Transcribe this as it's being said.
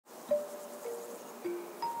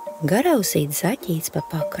Garausīt zaķīts pa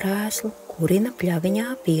pakrēslu, kurina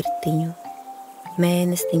pļaviņā pirtiņu.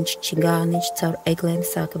 Mēnestiņš čigāniņš caur eglēm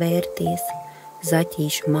sāk vērties,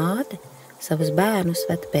 Zaķīšu māte savus bērnus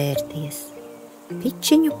ved pērties.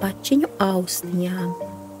 Pičiņu pačiņu austiņām,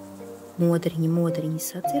 modriņi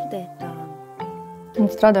sadzirdētām.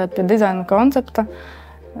 Un strādājot pie dizaina koncepta,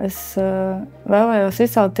 es vēlējos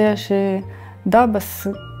izcelt tieši dabas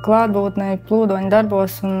klātbūtnei Plūdoņa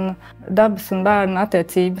darbos un dabas un bērnu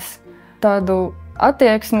attiecības. Tādu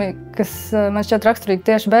attieksmi, kas man šķiet raksturīgi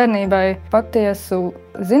tieši bērnībai, patiesu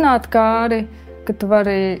zinātkāri, ka tu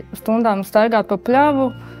vari stundām staigāt pa pļavu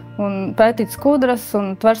un pētīt skudras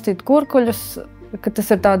un tverstīt kurkuļus, ka tas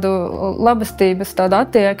ir tādu labestības, tādu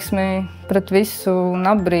attieksmi pret visu un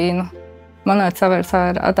apbrīnu. Monētas savērsā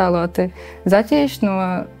ir attēloti zaķīši no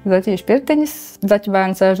Zaķīšu pirtiņas. Zaķu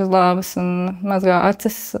bērni sēž uz lāvas un mazgā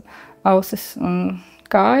acis, ausis un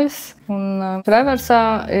kājas. Un reversā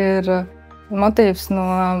ir motīvs no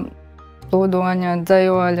Plūdoņa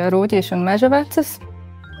dzejoļa Rūķīši un Mežavecis.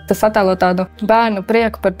 Tas attēlo tādu bērnu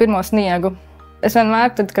prieku par pirmo sniegu. Es vienmēr,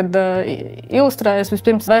 tad, kad ilustrēju, es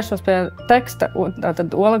vispirms vēršos pie teksta.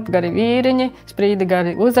 Tātad olekgari vīriņi, sprīdi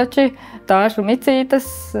gari uzači, tāšu micītes,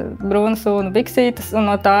 brūna sūnu biksītes. Un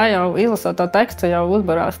no tā jau izlasot to tekstu, jau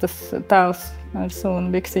uzbarās tas tēls ar sūnu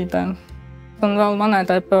biksītēm. Un vēl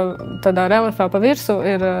monētai tādā reliefā pa virsu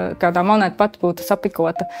ir kādā monēta pati būtu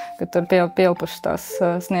sapikota, kad tur pielpušas tās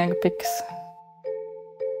sniega pikas.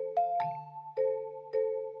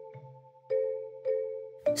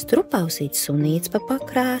 Strupausīts sunīts pa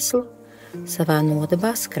pakrēslu, savā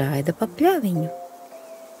nodabā skraida pa pļaviņu.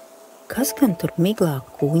 Kas gan tur miglā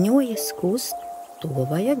kūņojas kust, to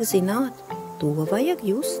vajag zināt, to vajag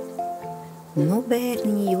just. Nu,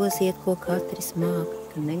 bērniņi, joziet, ko katrs māk,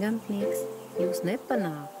 ka negantnieks jūs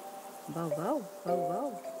nepanāk. Bau, bau, bau,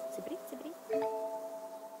 bau, cibrit, cibrit.